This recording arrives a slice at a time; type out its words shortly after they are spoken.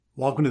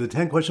Welcome to the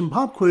 10-question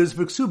pop quiz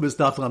for Kesubos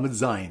Daf Lamed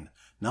Zayin.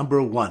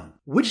 Number 1.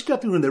 Which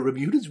daf do you learn that Rabbi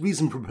Yehuda's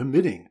reason for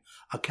permitting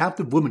a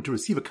captive woman to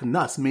receive a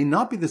kanas may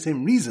not be the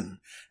same reason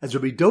as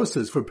Rabbi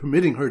Dosa's for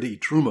permitting her to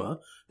eat truma?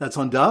 That's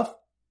on daf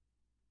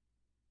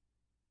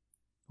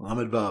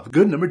Lamed Vav.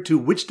 Good. Number 2.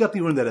 Which daf do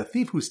you learn that a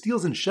thief who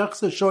steals in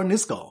shechsa shor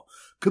niskal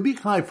could be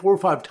chai 4 or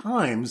 5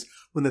 times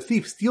when the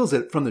thief steals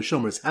it from the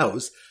shomer's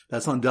house?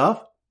 That's on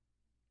daf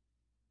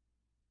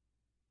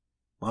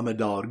Lamed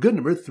Daled. Good.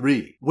 Number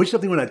 3. Which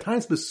daf do you learn that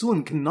times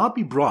basulim cannot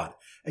be brought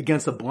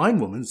against a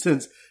blind woman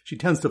since she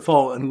tends to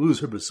fall and lose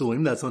her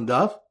basulim? That's on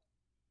daf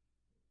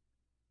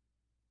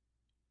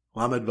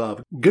Lamed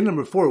Vav. Good.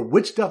 Number 4.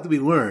 Which daf do we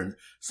learn,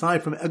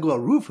 aside from Egla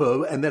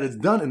Rufo, and that it's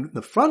done in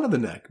the front of the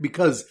neck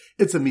because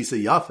it's a Misa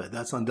Yafet?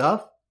 That's on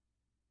daf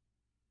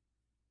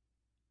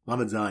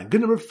Lamed Zayin.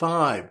 Good. Number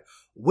 5.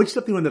 Which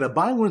daf do we learn that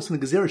Abai learns from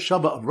the Gezer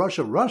Shava of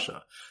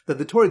Russia, that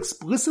the Torah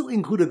explicitly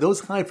included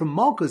those chai from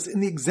Malkus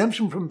in the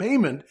exemption from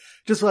payment,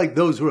 just like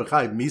those who are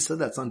chai Misa?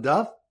 That's on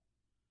daf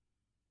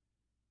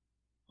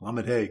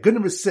Lamed Hey. Good.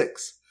 Number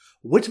 6.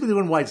 Which daf do we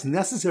learn why it's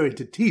necessary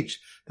to teach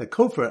that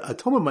kofar,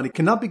 atonement money,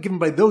 cannot be given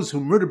by those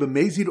who murder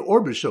b'mezid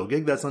or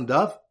b'shogeg? That's on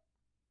daf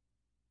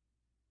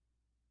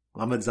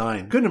Lamed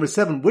Zayin. Good. Number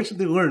 7. Which daf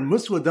do we learn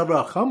muswa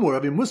davra achamur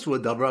abi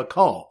muswa davra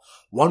akal?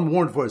 One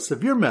warned for a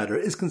severe matter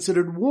is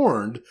considered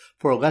warned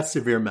for a less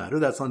severe matter.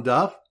 That's on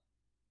daf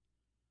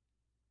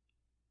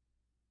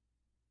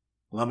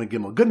Lamed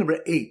Gimel. Good. Number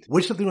 8.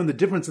 Which daf do we learn the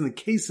difference in the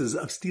cases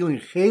of stealing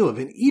chaylev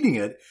and eating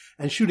it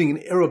and shooting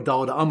an arrow of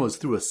dalad amos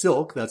through a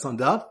silk? That's on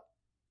daf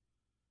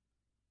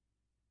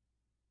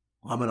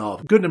Lamed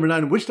Aleph. Good. Number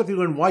 9. Which daf do we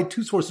learn why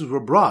 2 sources were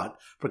brought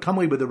for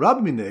kamli with the Rabbi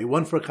Minei,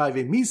 one for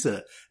chayve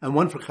misa and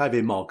one for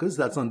chayve malkas?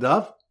 That's on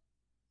daf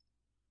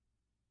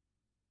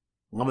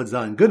Lamed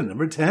Zayin. Good.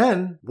 Number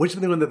 10. Which daf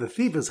do we learn that the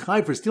thief is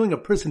chai for stealing a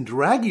person,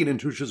 dragging it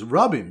into Rishus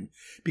Rabim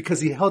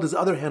because he held his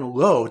other hand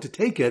low to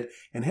take it,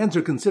 and hands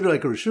are considered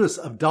like a Rishus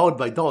of dalad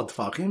by dalad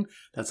tfachim?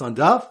 That's on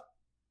daf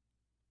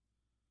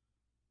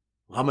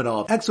Lamed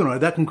Aleph. Excellent.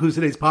 That concludes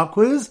today's pop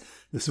quiz.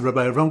 This is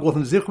Rabbi Avram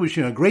Goldman Zich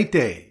wishing you a great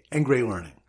day and great learning.